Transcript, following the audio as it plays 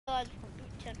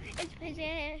channel. It's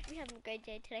busy. We have a great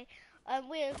day today.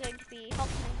 We are going to be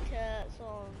hopping into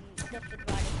some stuff with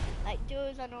Riley, like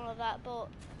duos and all of that. But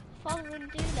before we do,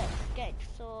 let's get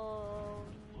some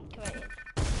creative.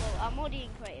 Well, I'm already in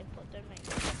creative, but don't make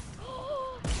me.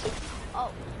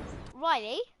 Oh,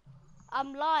 Riley,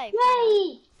 I'm live.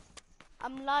 Yay!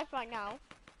 I'm live right now.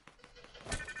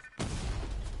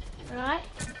 Right.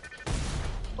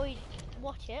 Boy,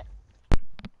 watch it.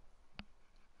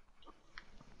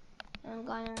 I'm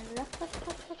going to look.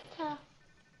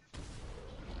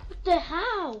 What the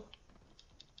hell?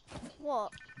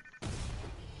 What?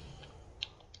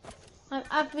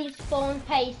 I've respawned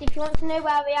pace. If you want to know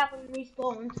where we haven't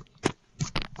respawned.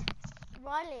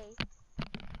 Riley.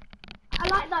 I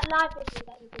like that live video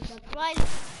that you did. Riley.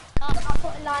 I'll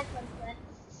put a like onto it.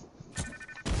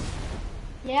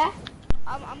 Yeah?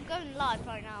 I'm going live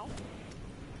right now.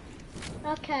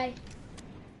 Okay.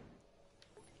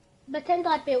 Pretend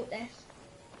I built this.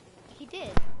 He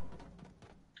did.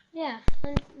 Yeah,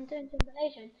 I'm doing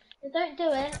simulation. So don't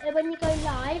do it when you go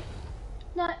live.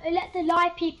 No, let the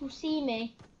live people see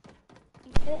me.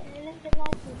 Let the live people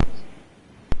see me.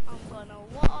 I'm gonna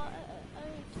what?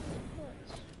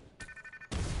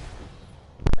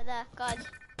 But there, guys,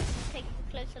 take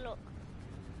a closer look.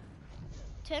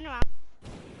 Turn around.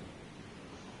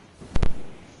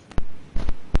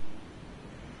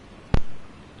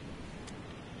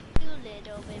 You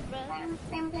little bit, bro.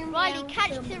 Riley,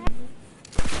 catch the.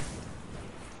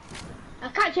 I'll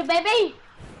catch it, baby.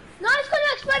 No, it's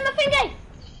gonna explode my thingy.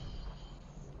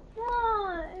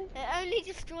 No. It only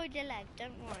destroyed your leg.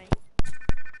 Don't worry.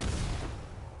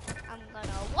 I'm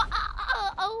gonna. What?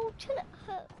 Oh, till it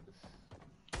hurts.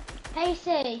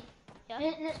 Pacey. Yeah.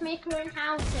 Let's make our own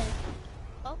houses.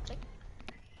 Okay.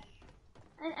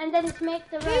 And then let's make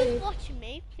the Who's road. watching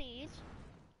me, please?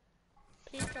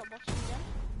 Please stop watching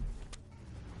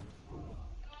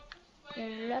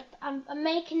them. Look, I'm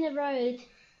making the road.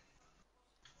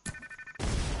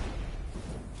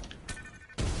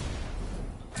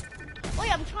 Oh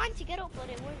yeah, I'm trying to get up, but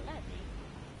it won't let me.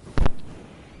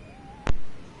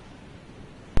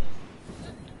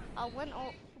 I went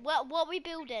up. What are we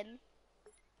building?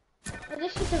 Well,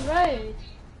 this is a road.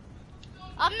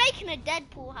 I'm making a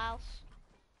Deadpool house.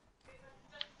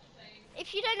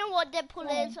 If you don't know what Deadpool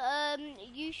is,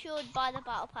 you should buy the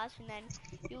battle pass and then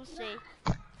you'll see.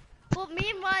 But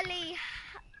me and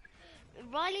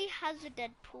Riley has a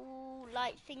Deadpool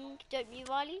like thing, don't you,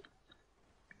 Riley?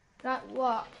 Like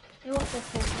what? What's this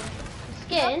thing? The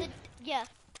skin? Yeah.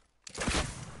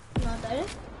 No, I don't.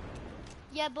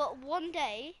 Yeah, but one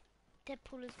day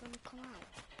Deadpool is gonna come out.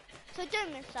 So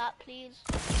don't miss that, please.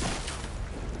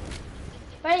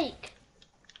 Break.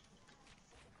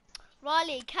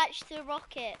 Riley, catch the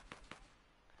rocket.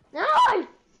 No!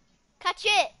 Catch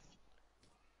it!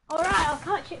 Alright, I'll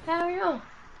catch it, fair enough.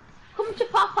 Come to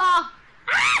Papa!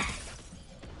 Ah!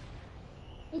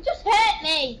 He just hurt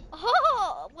me!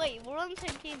 Oh, wait, we're on the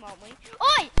same team, aren't we?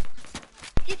 Oi! Do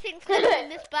you think's gonna win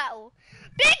this battle?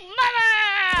 Big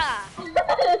Mama!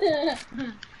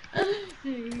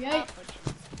 Yeet.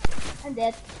 I'm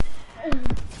dead.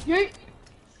 Yeet.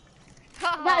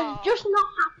 That just not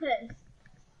happened.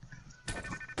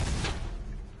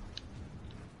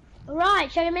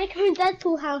 Right, shall we make our own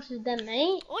Deadpool houses then,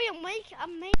 mate? Oi, I'm making now,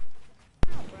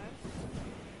 bro.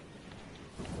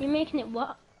 You're making it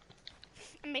what?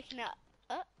 I'm making it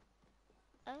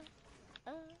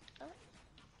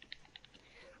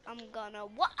I'm gonna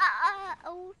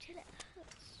oh, till it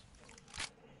hurts.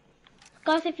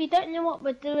 Guys, if you don't know what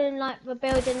we're doing, like we're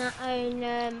building our own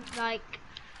like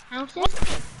houses.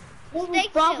 Stay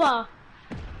Brother.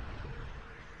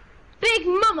 Big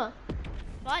Mama.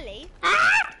 Riley,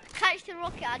 Ah! catch the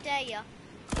rocket, I dare you.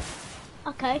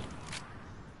 Okay.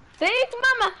 Big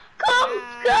Mama, come.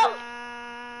 Yeah.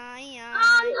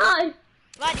 Oh no.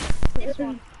 Riley, this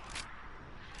one.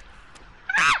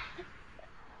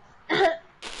 Big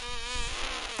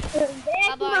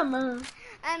Bye-bye. Mama.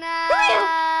 And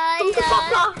Come to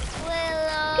Papa.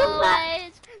 will Come back.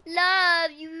 always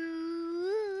love you.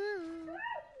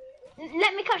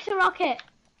 Let me catch the rocket.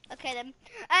 Okay then.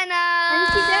 And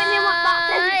if you don't know what that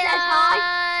says, it says hi. I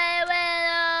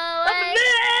will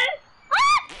always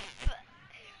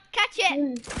catch it.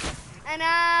 And I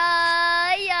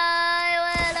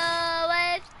will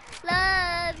always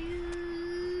love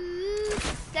you.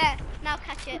 There, now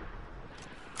catch it.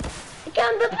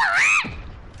 Come to Papa.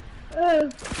 Oh.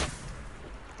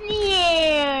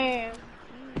 Yeah.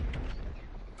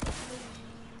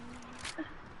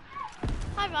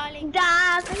 Hi Riley.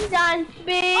 Dance and dance,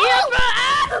 be What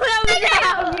the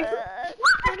pickaxe?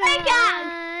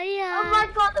 Oh my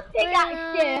god, the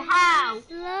pickaxe, how?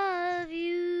 Love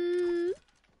you.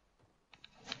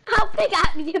 pick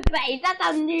up your face. That's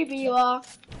how noob you are.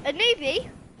 A newbie?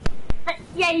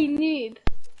 Yeah, you noob.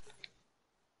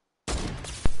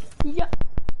 Yeah.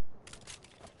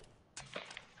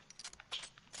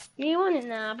 You want it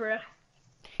now, bro?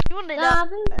 You want it up?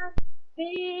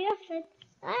 Be a friend.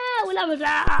 We'll have a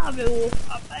love.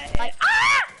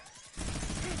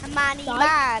 Money,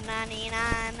 man, money,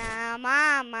 na, na,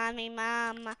 ma, money,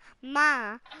 mama,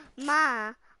 ma,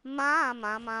 ma, ma,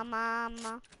 ma, ma, ma,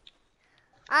 ma.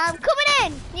 I'm coming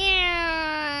in. Yeah.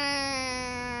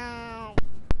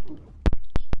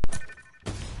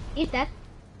 Is that?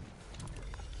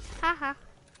 Haha.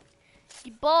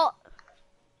 You bought.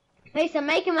 Hey, so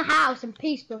making a house in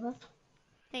peace, brother.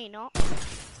 No, you're not.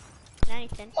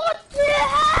 Anything. What the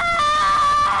hell?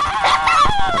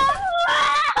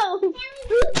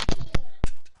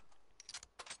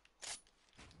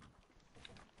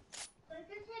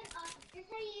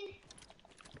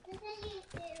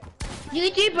 You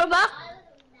do, brother.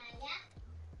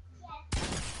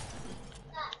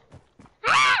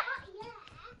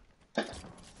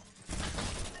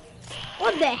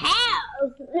 What the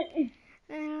hell?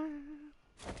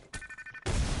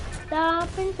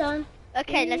 Stop and done.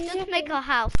 Okay, let's just make our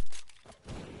house.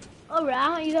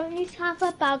 Alright, you don't need to have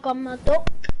a bag on my duck.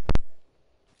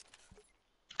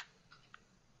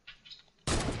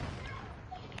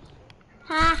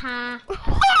 Haha.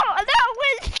 Oh, that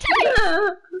was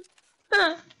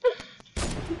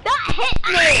That hit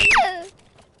me!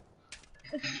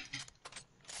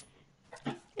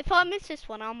 If I miss this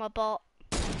one, I'm a bot.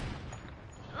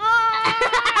 Ah!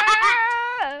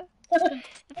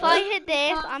 If I hit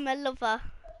this, I'm a lover.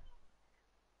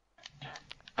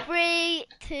 3,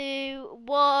 2,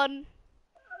 1.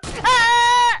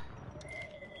 Ah!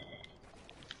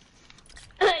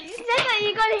 You said that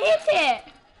you're gonna hit it!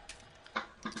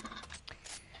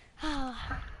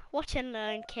 Watch and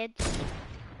learn, kids.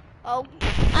 Oh.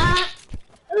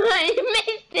 You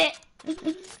missed it!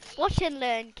 Watch and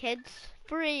learn, kids.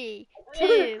 3,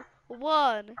 2,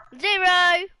 1, 0.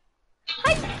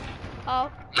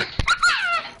 Oh.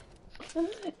 When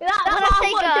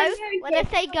I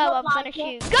say go, I'm gonna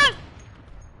shoot. Go!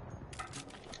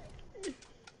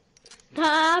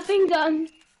 Having done.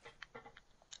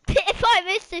 If I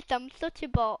miss this, I'm such a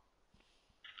bot.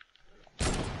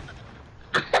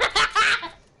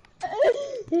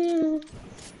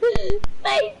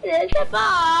 Faces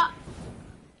apart.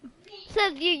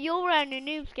 Says you're wearing a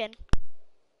noob skin.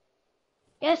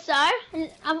 Yes, sir.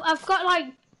 I've got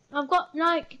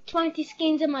like 20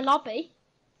 skins in my lobby.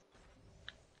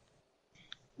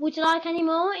 Would you like any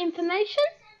more information?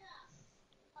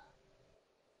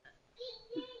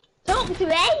 Talk to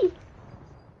me.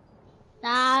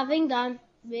 Having done.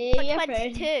 Be a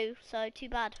friend. 22, so too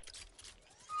bad.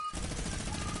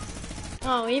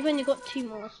 Oh, we've only got 2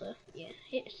 more, so yeah.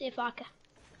 Let's see if I can.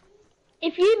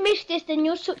 If you miss this, then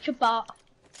you're such a bot.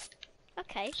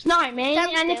 Okay. Snipe me,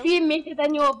 Stand and still. if you miss it,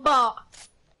 then you're a bot.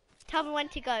 Tell me when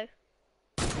to go.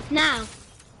 Now.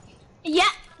 Yeah,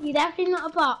 you're definitely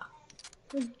not a bot.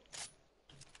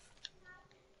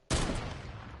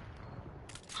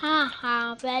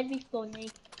 Haha, very funny.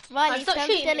 Riley, stop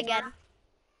stand shooting still me again.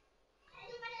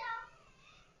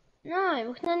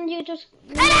 No, then you just...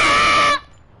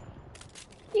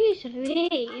 Use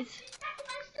these.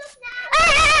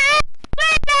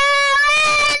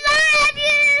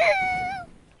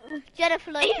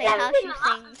 Jennifer Lopez, how she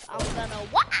sings, I'm gonna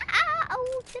wow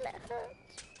till it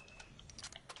hurts.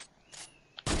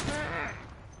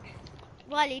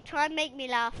 Riley, try and make me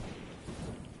laugh.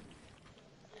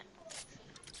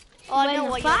 Oh, I know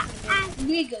what you're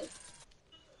Nigga.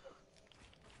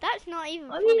 That's not even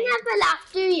funny. You never laugh,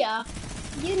 do ya?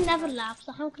 You never laugh,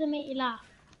 so how can I make you laugh?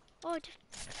 Oh,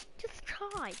 just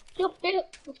try.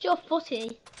 You're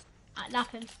fussy at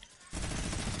laughing.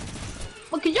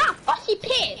 Because you're a fussy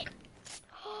pig.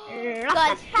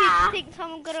 Guys, who thinks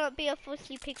I'm gonna be a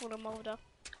fussy pig when I'm older?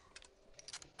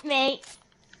 Me.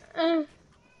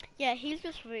 Yeah, he's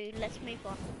just rude. Let's move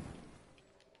on.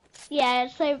 Yeah,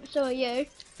 so are you.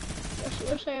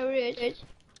 You're so rude.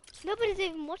 Nobody's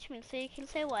even watching me, so you can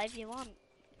say whatever you want.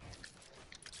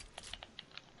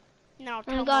 Now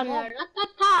tell I'm my gonna mom.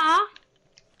 ra-ta-ta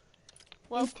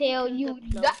Welcome until to you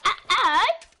the club.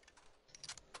 die.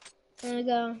 I'm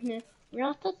gonna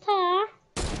ra-ta-ta.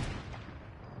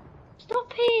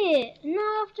 Stop it! No,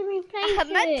 I have to replace I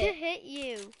meant to it. hit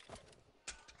you.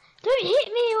 Don't hit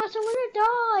me, or else I'm gonna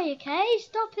die. Okay,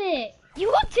 stop it. You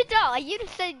want to die? You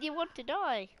just said you want to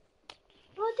die.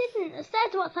 No, I didn't. I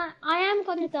said what I am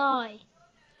gonna die.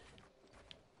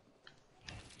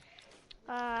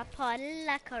 Party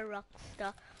like a rock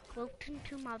star. Walked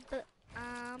into my book.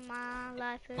 My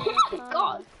life is Oh my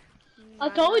God. I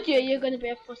told you you're gonna be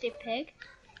a fussy pig.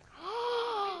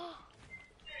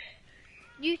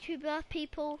 YouTuber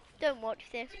people, don't watch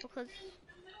this because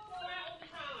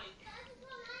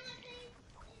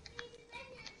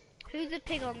who's the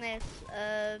pig on this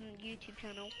YouTube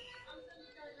channel?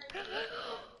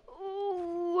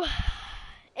 Ooh.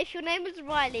 If your name is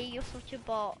Riley, you're such a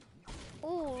bot.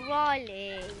 Oh,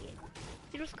 Riley.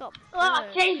 You just got Oh, I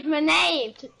changed my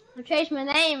name. I changed my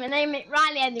name. My name ain't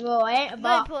Riley anymore. I ain't a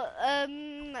bot.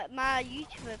 No, but my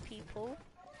YouTuber people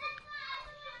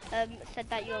said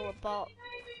that you're a bot.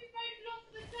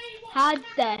 How'd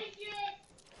they?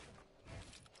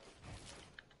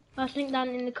 I'll link down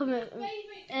in the comment.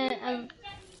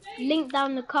 Link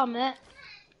down the comment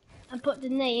and put the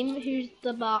name. Who's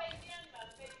the bot?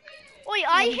 Wait,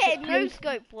 I hit a no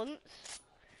scope once.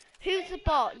 Who's the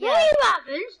bot? Yeah. No, you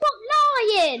haven't. Stop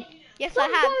lying. Yes, Stop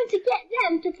I have. going to get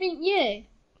them to think you.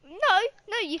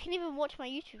 No, you can even watch my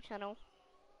YouTube channel.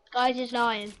 Guys is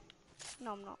lying.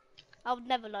 No, I'm not. I would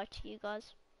never lie to you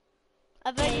guys.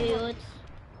 I've Yeah, only you watched- would.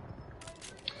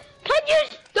 Can you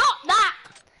stop that?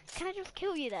 Can I just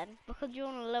kill you then? Because you're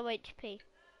on a low HP.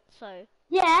 So.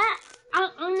 Yeah, I'm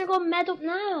gonna go med up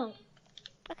now.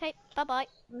 Okay, bye bye.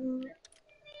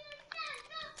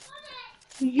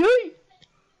 You.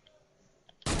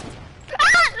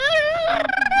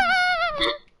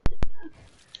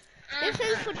 This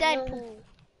is for Deadpool.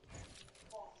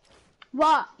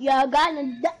 What? You're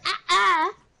gonna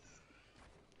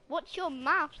What's your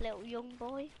mouth, little young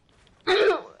boy?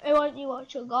 I want you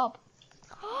watch your gob.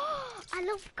 I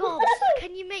love gobs.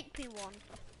 Can you make me one?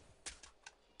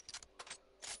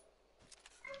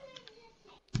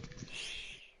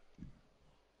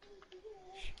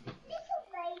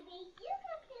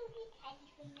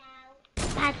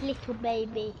 Bad little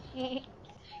baby. Can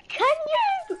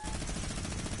you?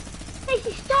 Hey,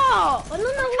 stop! I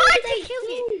don't know what they kill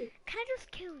do. you. Can I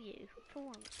just kill you for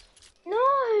once? No,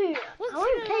 I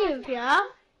won't play with you.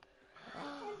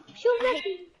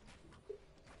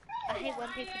 I hate when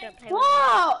people don't play with me.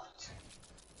 What?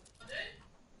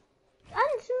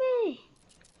 Answer me.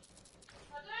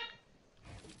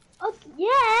 Oh,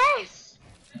 yes.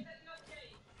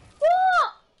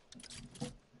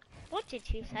 What? What did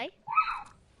you say?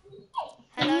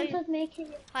 Hello? I'm just making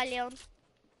it. Hi, Leon.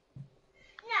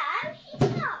 No, she's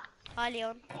not. Hi,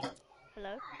 Leon.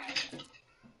 Hello?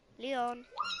 Leon.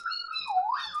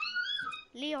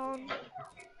 Leon.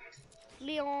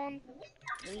 Leon.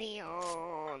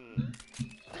 Leon.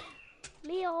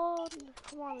 Leon.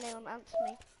 Come on, Leon, answer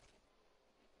me.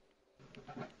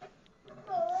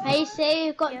 Hey, say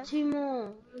you've got Yeah. 2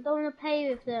 more. I don't want to play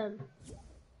with them.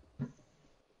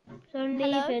 So I'm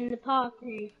Hello? leaving the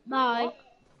party. Bye.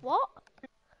 What?